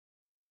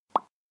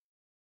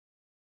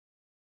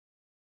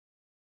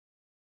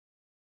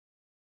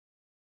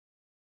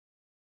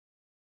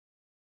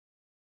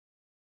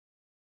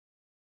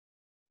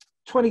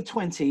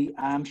2020,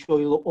 I'm sure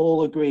you'll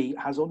all agree,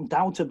 has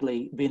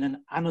undoubtedly been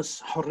an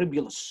annus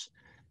horribilis,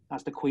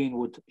 as the Queen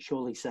would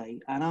surely say.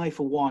 And I,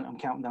 for one, am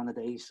counting down the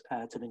days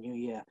to the new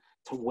year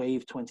to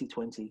wave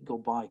 2020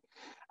 goodbye.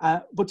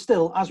 But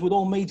still, as with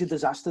all major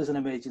disasters and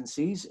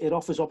emergencies, it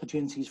offers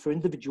opportunities for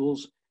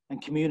individuals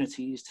and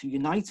communities to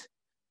unite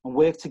and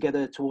work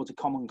together towards a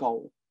common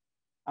goal.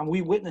 And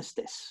we witnessed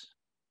this.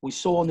 We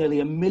saw nearly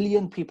 1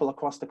 million people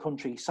across the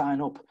country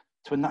sign up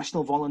to a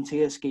national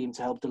volunteer scheme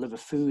to help deliver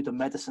food and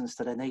medicines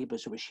to their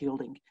neighbours who were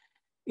shielding.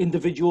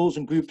 Individuals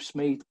and groups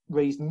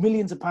raised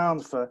millions of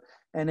pounds for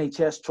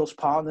NHS Trust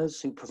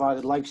partners who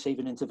provided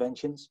life-saving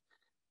interventions.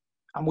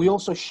 And we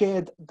also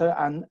shared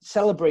and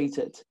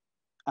celebrated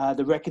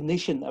the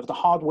recognition of the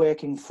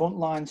hard-working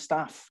frontline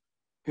staff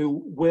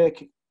who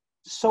work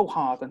so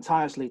hard and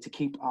tirelessly to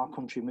keep our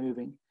country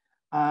moving.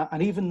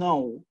 And even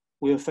though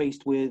we are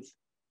faced with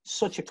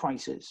such a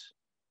crisis,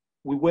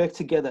 we work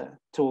together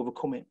to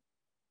overcome it.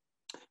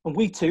 And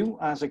we too,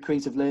 as a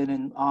creative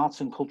learning,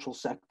 arts and cultural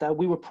sector,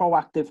 we were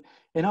proactive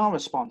in our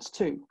response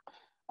too.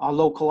 Our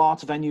local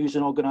arts venues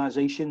and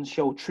organisations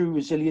showed true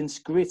resilience,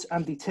 grit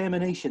and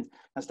determination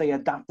as they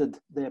adapted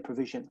their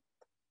provision.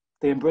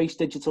 They embraced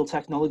digital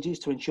technologies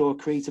to ensure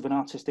creative and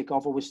artistic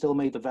offer was still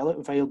made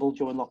available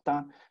during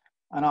lockdown.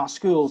 And our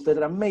schools did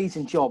an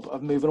amazing job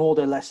of moving all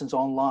their lessons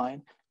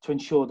online to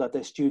ensure that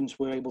their students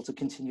were able to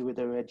continue with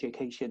their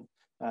education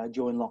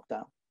during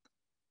lockdown.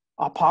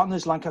 Our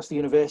partners, Lancaster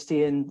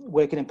University, and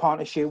working in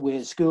partnership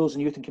with schools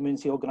and youth and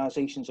community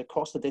organisations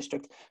across the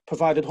district,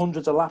 provided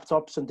hundreds of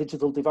laptops and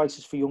digital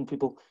devices for young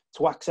people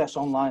to access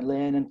online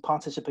learning,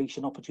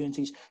 participation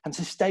opportunities, and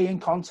to stay in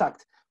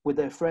contact with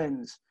their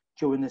friends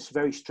during this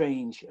very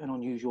strange and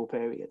unusual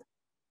period.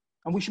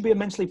 And we should be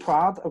immensely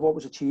proud of what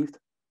was achieved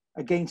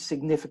against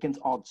significant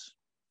odds.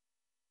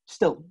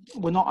 Still,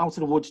 we're not out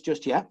of the woods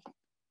just yet.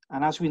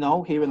 And as we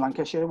know, here in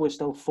Lancashire, we're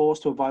still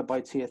forced to abide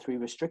by Tier 3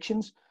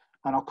 restrictions,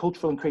 and our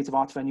cultural and creative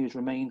arts venues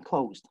remain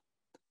closed.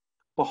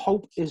 But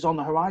hope is on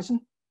the horizon.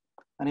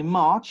 And in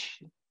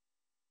March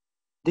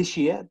this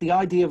year, the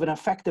idea of an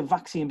effective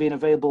vaccine being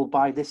available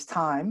by this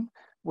time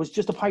was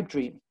just a pipe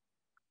dream.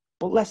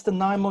 But less than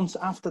 9 months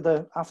after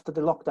the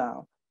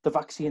lockdown, the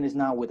vaccine is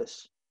now with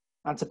us.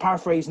 And to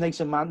paraphrase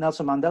Nelson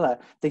Mandela,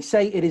 they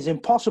say it is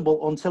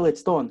impossible until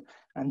it's done.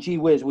 And gee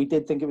whiz, we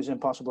did think it was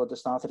impossible at the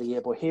start of the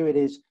year, but here it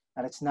is,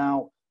 and it's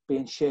now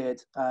being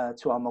shared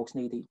to our most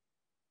needy.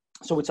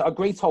 So it's our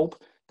great hope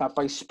that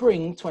by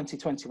spring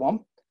 2021,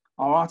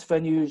 our art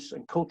venues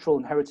and cultural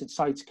and heritage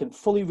sites can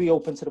fully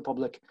reopen to the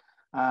public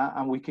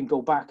and we can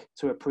go back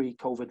to a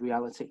pre-COVID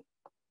reality.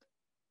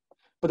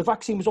 But the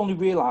vaccine was only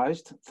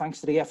realised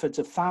thanks to the efforts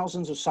of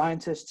thousands of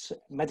scientists,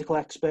 medical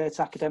experts,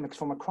 academics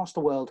from across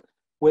the world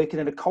working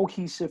in a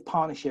cohesive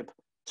partnership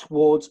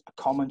towards a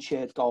common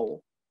shared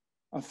goal.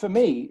 And for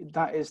me,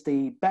 that is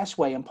the best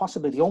way and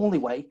possibly the only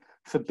way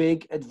for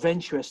big,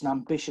 adventurous and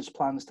ambitious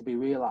plans to be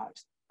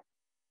realised.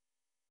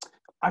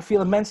 I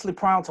feel immensely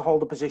proud to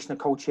hold the position of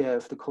co-chair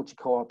of the Culture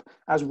Co-op,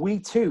 as we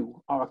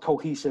too are a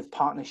cohesive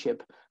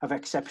partnership of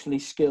exceptionally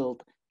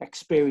skilled,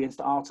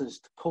 experienced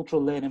artists,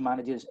 cultural learning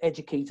managers,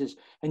 educators,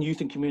 and youth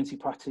and community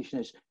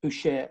practitioners who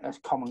share a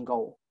common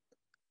goal.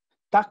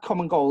 That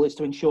common goal is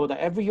to ensure that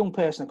every young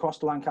person across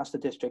the Lancaster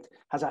district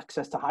has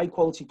access to high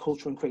quality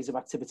cultural and creative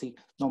activity,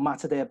 no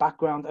matter their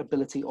background,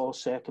 ability or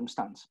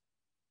circumstance.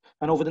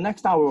 And over the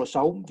next hour or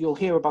so, you'll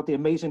hear about the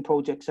amazing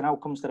projects and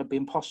outcomes that have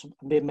been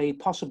made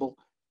possible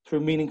through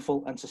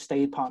meaningful and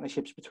sustained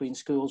partnerships between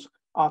schools,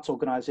 arts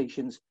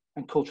organisations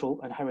and cultural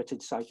and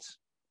heritage sites.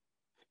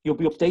 You'll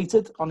be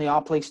updated on the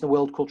Our Place in the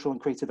World Cultural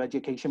and Creative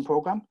Education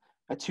Programme,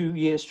 a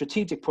 2-year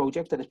strategic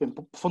project that has been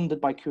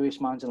funded by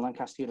Curious Minds and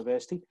Lancaster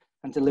University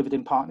and delivered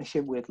in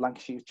partnership with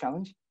Lancashire Youth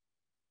Challenge.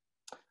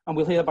 And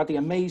we'll hear about the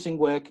amazing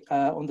work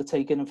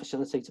undertaken and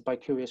facilitated by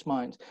Curious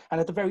Minds. And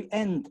at the very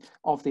end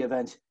of the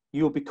event,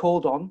 you will be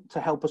called on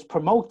to help us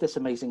promote this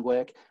amazing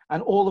work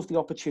and all of the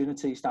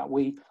opportunities that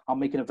we are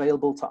making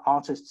available to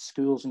artists,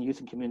 schools and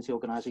youth and community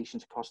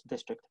organisations across the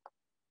district.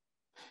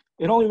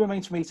 It only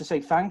remains for me to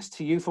say thanks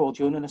to you for all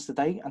joining us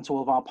today and to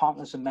all of our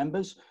partners and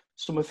members,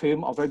 some of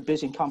whom are very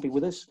busy and can't be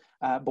with us,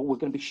 but we're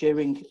going to be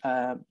sharing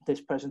this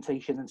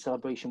presentation and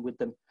celebration with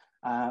them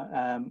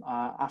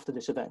after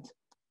this event.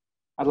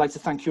 I'd like to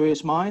thank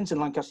Curious Minds and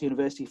Lancaster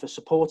University for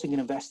supporting and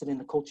investing in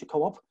the Culture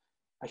Co-op.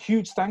 A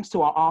huge thanks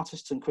to our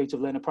artists and creative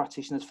learner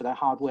practitioners for their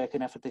hard work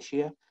and effort this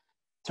year,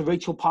 to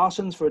Rachel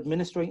Parsons for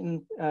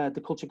administrating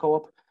the Culture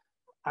Co-op,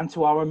 and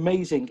to our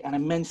amazing and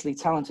immensely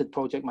talented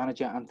project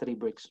manager, Anthony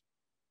Briggs.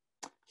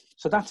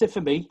 So that's it for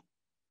me.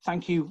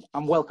 Thank you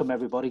and welcome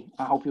everybody.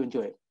 I hope you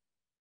enjoy it.